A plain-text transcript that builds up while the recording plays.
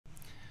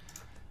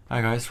Hi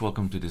guys,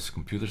 welcome to this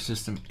computer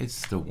system.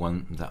 It's the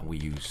one that we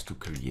use to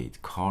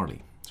create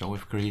Carli. So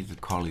we've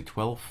created Carli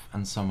 12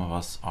 and some of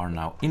us are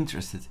now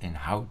interested in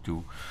how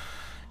to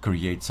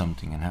create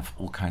something and have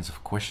all kinds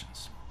of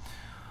questions.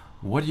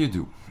 What you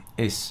do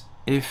is,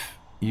 if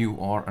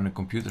you are on a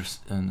computer,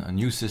 a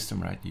new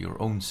system, right,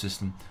 your own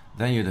system,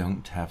 then you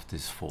don't have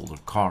this folder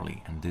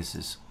Carli, and this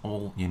is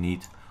all you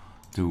need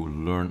to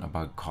learn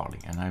about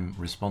Carli. And I'm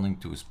responding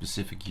to a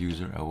specific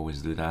user, I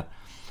always do that.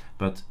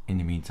 But in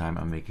the meantime,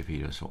 I make a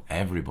video so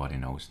everybody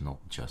knows,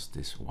 not just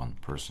this one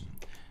person.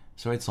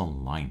 So it's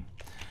online.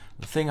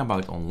 The thing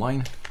about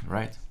online,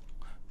 right?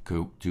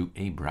 Go to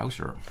a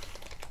browser.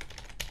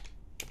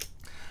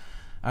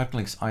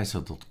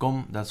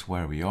 ArcoLinuxISO.com, that's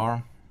where we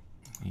are.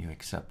 You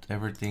accept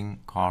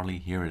everything.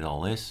 Carli, here it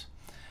all is.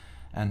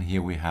 And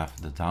here we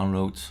have the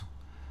downloads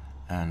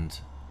and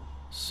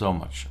so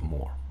much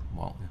more.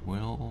 Well, it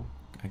will,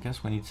 I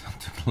guess we need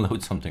to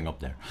load something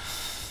up there.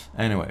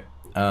 Anyway.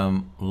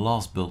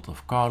 Last build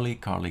of Carli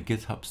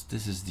GitHubs.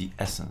 This is the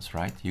essence,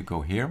 right? You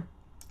go here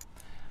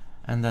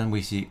and then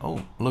we see,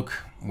 oh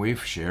look,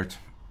 we've shared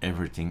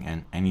everything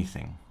and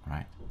anything,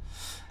 right?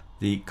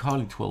 The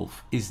Carli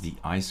 12 is the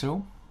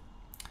ISO,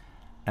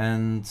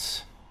 and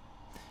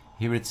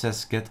here it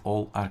says get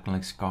all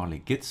ArcoLinux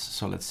Carli gits.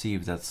 So let's see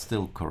if that's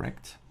still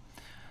correct.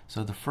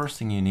 So the first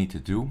thing you need to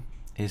do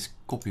is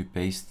copy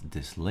paste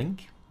this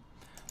link.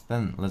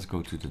 Then let's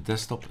go to the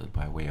desktop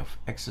by way of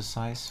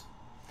exercise.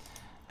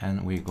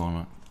 And we're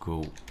gonna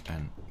go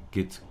and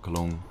git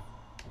clone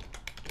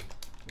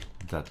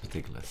that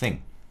particular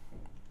thing.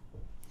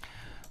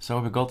 So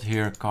we got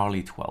here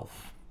Carli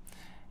 12,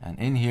 and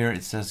in here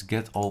it says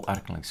get all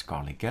ArcoLinux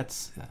Carli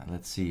gets.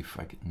 Let's see if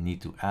I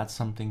need to add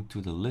something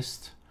to the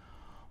list.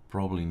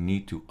 Probably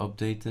need to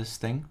update this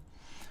thing.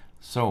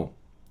 So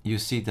you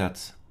see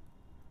that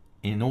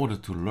in order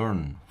to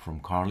learn from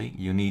Carli,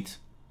 you need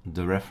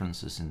the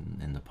references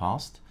in the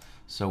past.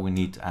 So we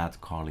need to add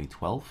Carli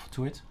 12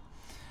 to it.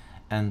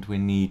 And we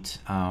need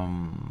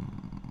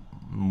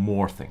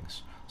more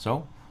things.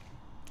 So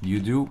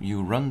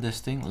you run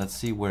this thing. Let's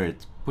see where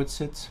it puts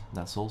it.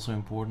 That's also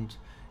important.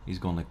 He's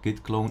gonna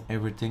git clone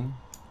everything.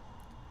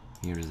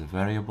 Here is a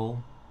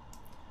variable.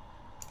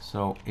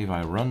 So if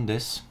I run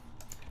this,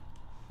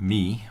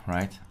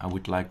 right, I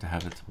would like to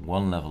have it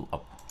one level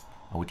up.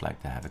 I would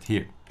like to have it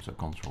here. So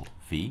Control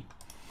V.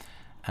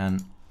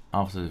 And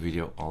after the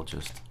video,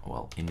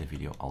 in the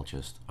video, I'll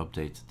just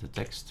update the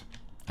text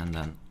and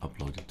then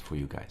upload it for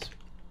you guys.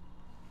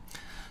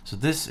 So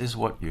this is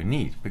what you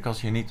need,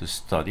 because you need to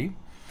study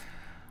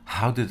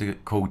how did the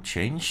code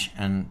change,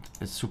 and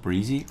it's super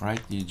easy,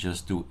 right? You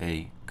just do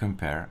a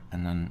compare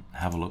and then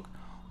have a look,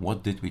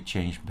 what did we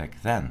change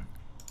back then?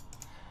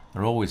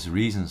 There are always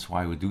reasons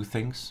why we do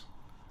things,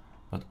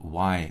 but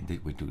why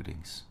did we do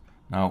things?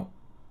 Now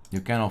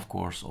you can of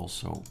course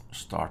also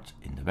start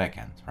in the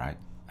backend, right?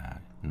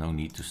 No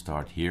need to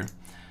start here.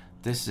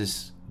 This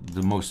is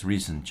the most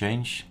recent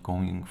change,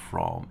 going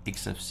from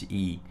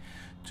XFCE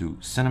to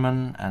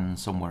Cinnamon, and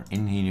somewhere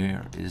in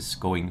here is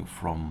going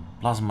from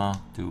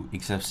Plasma to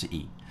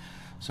XFCE.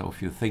 So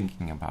if you're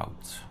thinking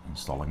about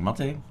installing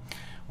Mate,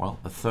 well,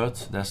 the third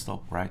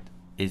desktop, right,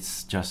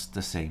 it's just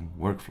the same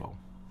workflow.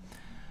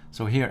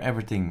 So here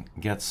everything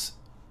gets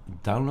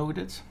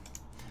downloaded.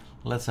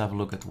 Let's have a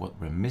look at what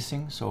we're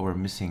missing. So we're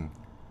missing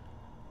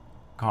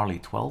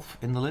Carli 12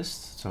 in the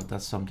list, so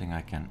that's something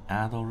I can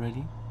add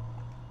already.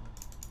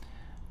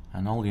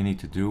 And all you need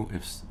to do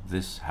if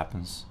this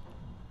happens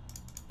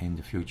in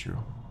the future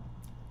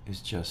is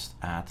just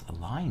add a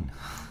line.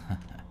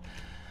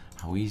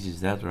 How easy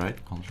is that,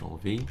 right? Control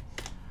V.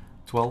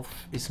 12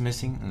 is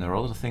missing, and there are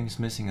other things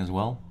missing as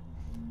well.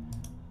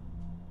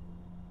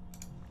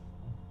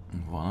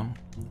 Voilà.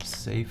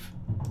 Save.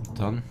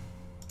 Done.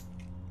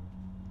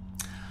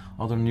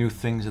 Other new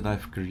things that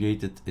I've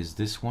created is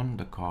this one,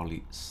 the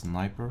Carli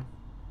Sniper.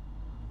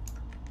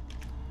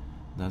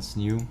 That's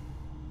new.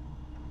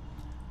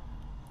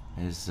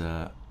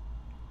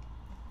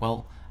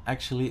 Well,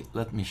 actually,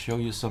 let me show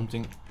you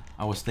something.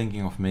 I was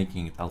thinking of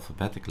making it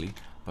alphabetically,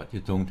 but you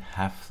don't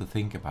have to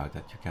think about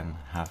that. You can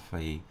have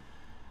a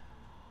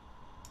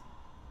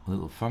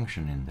little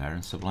function in there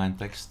in Sublime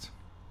Text,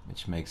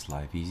 which makes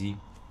life easy,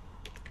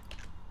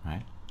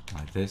 right?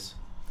 Like this.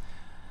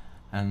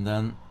 And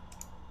then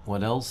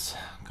what else?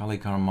 Kali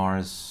Karamar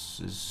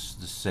is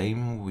the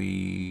same.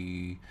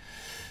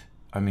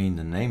 I mean,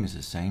 the name is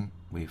the same.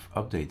 We've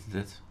updated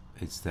it.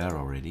 It's there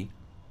already.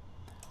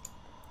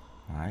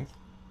 Right,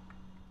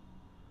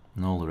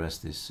 and all the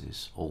rest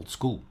is old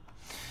school.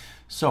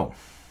 So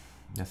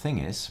the thing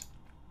is,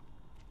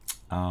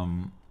 I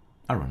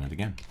run it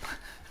again.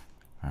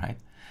 Right?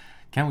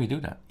 Can we do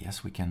that?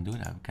 Yes, we can do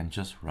that. We can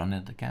just run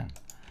it again.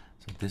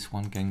 So this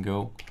one can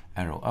go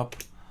arrow up,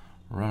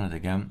 run it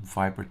again.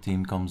 Viper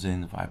team comes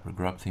in, Viper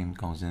grub team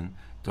comes in.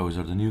 Those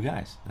are the new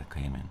guys that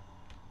came in.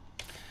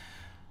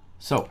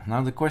 So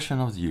now the question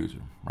of the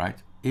user, right?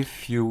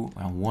 If you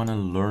want to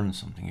learn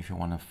something, if you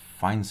want to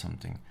find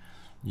something,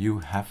 you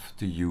have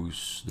to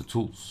use the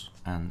tools,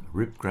 and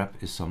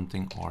ripgrep is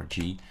something,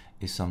 rg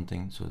is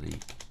something, so the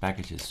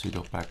package is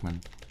sudo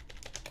pacman.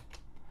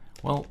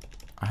 Well,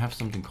 I have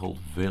something called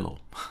velo.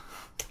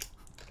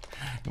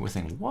 And we're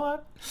saying,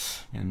 what?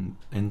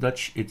 In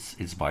Dutch,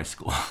 it's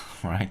bicycle,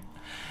 right?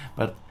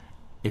 But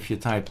if you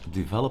type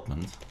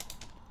development,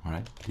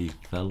 right?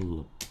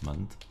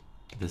 Development,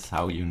 this is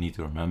how you need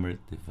to remember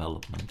it,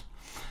 development.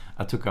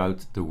 I took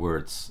out the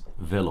words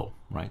velo,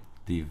 right?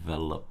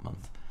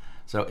 Development.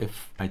 So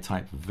if I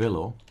type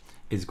velo,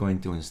 it's going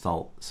to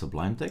install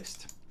Sublime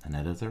Text, an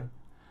editor,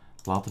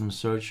 Platinum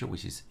Searcher,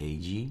 which is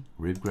AG,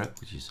 ripgrep,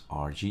 which is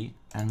RG,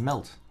 and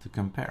melt to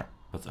compare.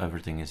 But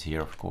everything is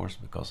here, of course,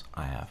 because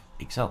I have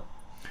Excel.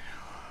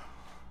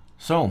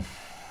 So,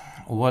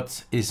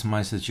 what is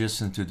my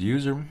suggestion to the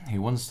user? He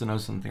wants to know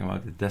something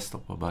about the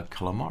desktop, about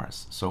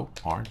Calamares. So,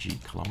 RG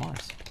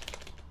Calamares.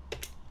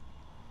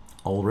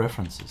 All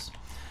references.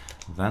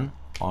 Then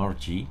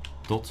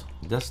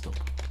rg.desktop,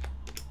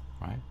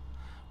 right?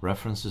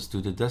 References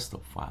to the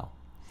desktop file.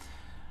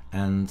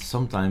 And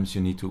sometimes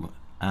you need to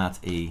add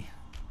a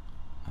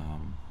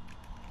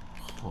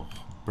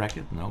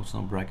bracket. No, it's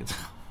not bracket.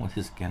 What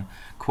is it again?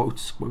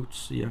 Quotes,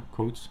 yeah,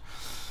 quotes.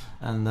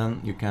 And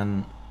then you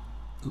can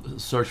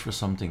search for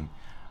something.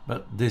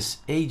 But this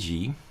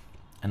AG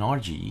and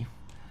RG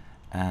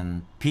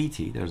and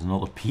PT, there's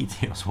another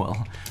PT as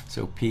well.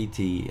 So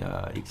PT,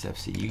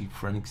 XFCE,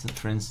 for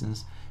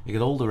instance, you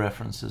get all the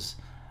references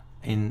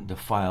in the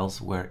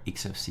files where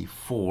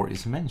XFCE4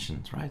 is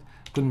mentioned, right?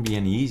 Couldn't be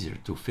any easier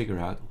to figure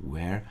out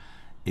where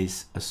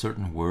is a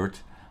certain word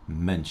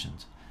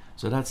mentioned.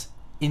 So that's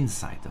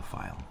inside the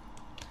file.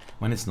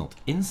 When it's not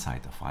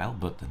inside the file,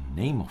 but the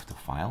name of the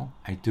file,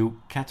 I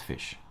do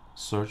catfish,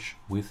 search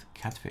with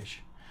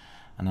catfish.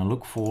 And I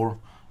look for,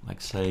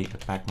 like say, a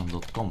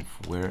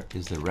pacman.conf. Where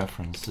is the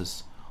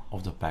references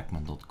of the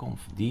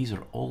pacman.conf? These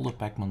are all the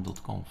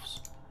pacman.confs.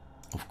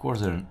 Of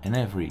course, they're in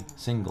every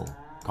single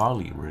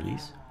Carli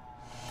release,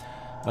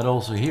 but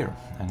also here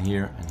and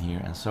here and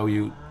here. And so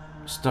you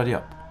study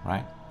up,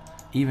 right?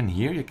 Even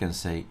here you can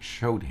say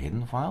show the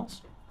hidden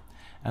files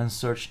and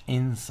search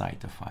inside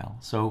the file.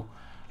 So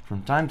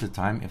from time to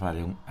time, if I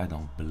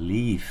don't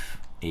believe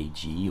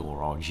AG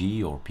or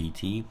RG or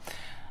PT,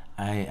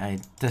 I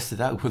test it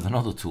out with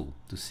another tool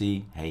to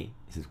see, hey,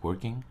 is it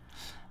working?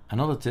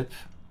 Another tip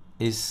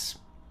is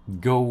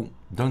don't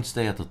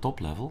stay at the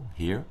top level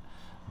here,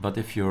 but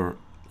if you're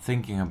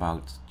thinking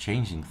about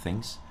changing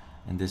things,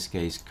 in this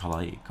case,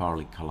 Carli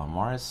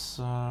Calamares,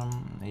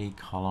 a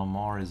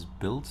Calamares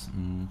build.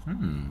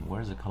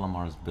 Where's the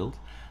Calamares build?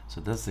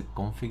 So that's the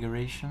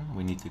configuration.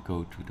 We need to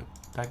go to the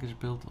package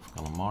build of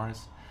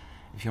Calamares.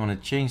 If you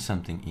want to change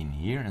something in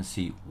here and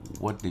see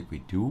what did we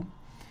do,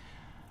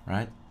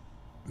 right?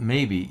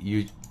 Maybe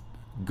you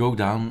go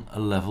down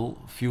a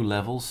few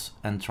levels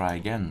and try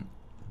again,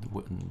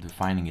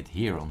 defining it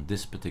here on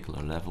this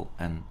particular level,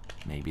 and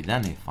maybe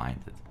then you find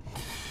it.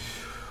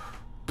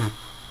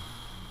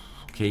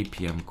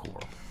 KPM core.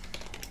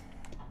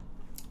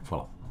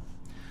 Voila.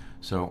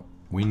 So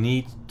we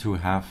need to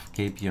have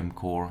KPM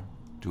core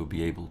to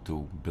be able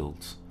to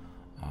build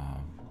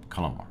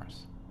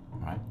Calamares,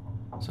 right?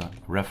 So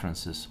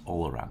references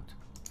all around.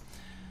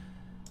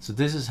 So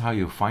this is how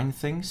you find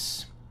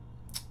things.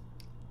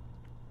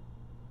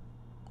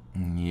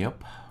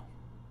 Yep.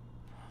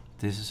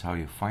 This is how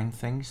you find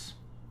things.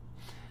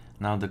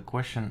 Now the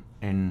question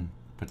in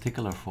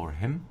particular for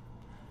him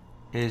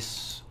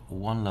is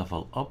one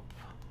level up.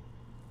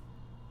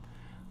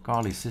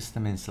 Carli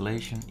system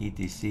installation,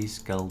 etc,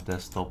 Scal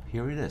desktop.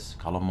 Here it is,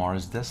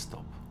 Calamares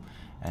desktop.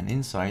 And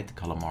inside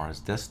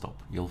Calamares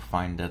desktop, you'll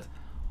find that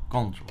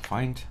control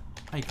find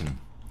icon,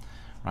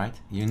 right?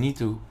 You need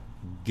to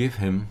give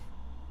him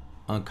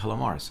a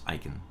Calamares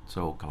icon.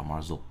 So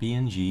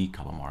calamares.png,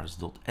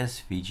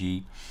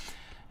 calamares.svg,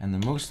 and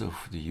the most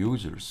of the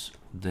users,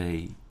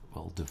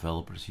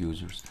 developers,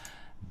 users,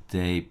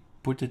 they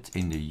put it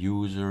in the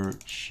user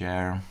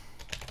share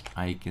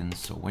icon.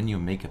 So when you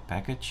make a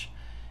package,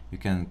 you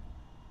can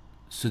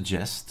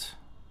suggest,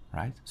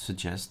 right?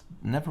 Suggest,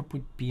 never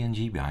put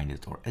PNG behind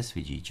it or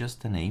SVG,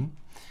 just the name.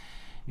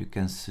 You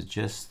can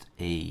suggest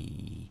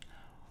a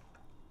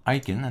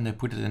icon and they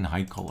put it in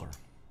high color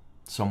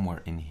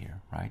somewhere in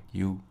here, right?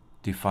 You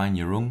define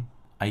your own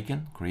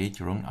icon, create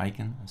your own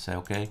icon and say,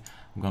 okay,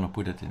 I'm gonna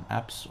put it in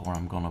apps, or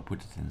I'm gonna put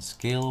it in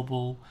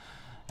scalable,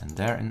 and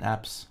there in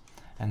apps.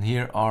 And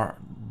here are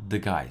the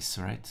guys,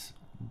 right?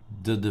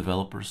 The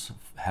developers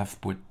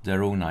have put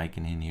their own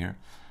icon in here.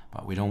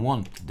 But we don't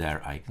want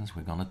their icons,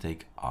 we're gonna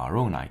take our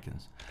own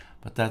icons.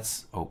 But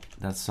that's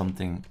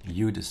something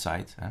you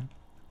decide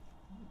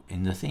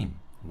in the theme.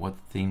 What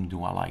theme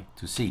do I like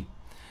to see?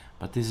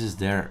 But this is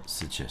their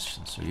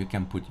suggestion, so you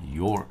can put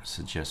your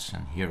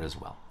suggestion here as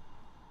well.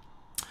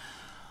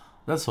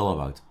 That's all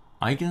about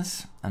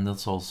icons, and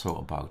that's also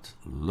about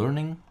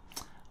learning.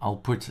 I'll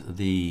put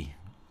the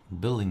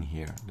building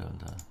here,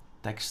 the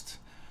text,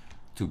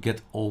 to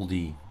get all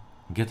the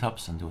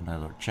GitHubs and do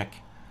another check.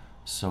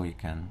 So you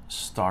can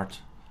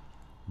start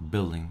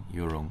building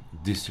your own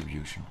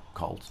distribution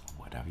called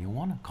whatever you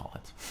want to call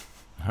it.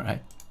 All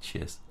right,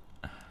 cheers.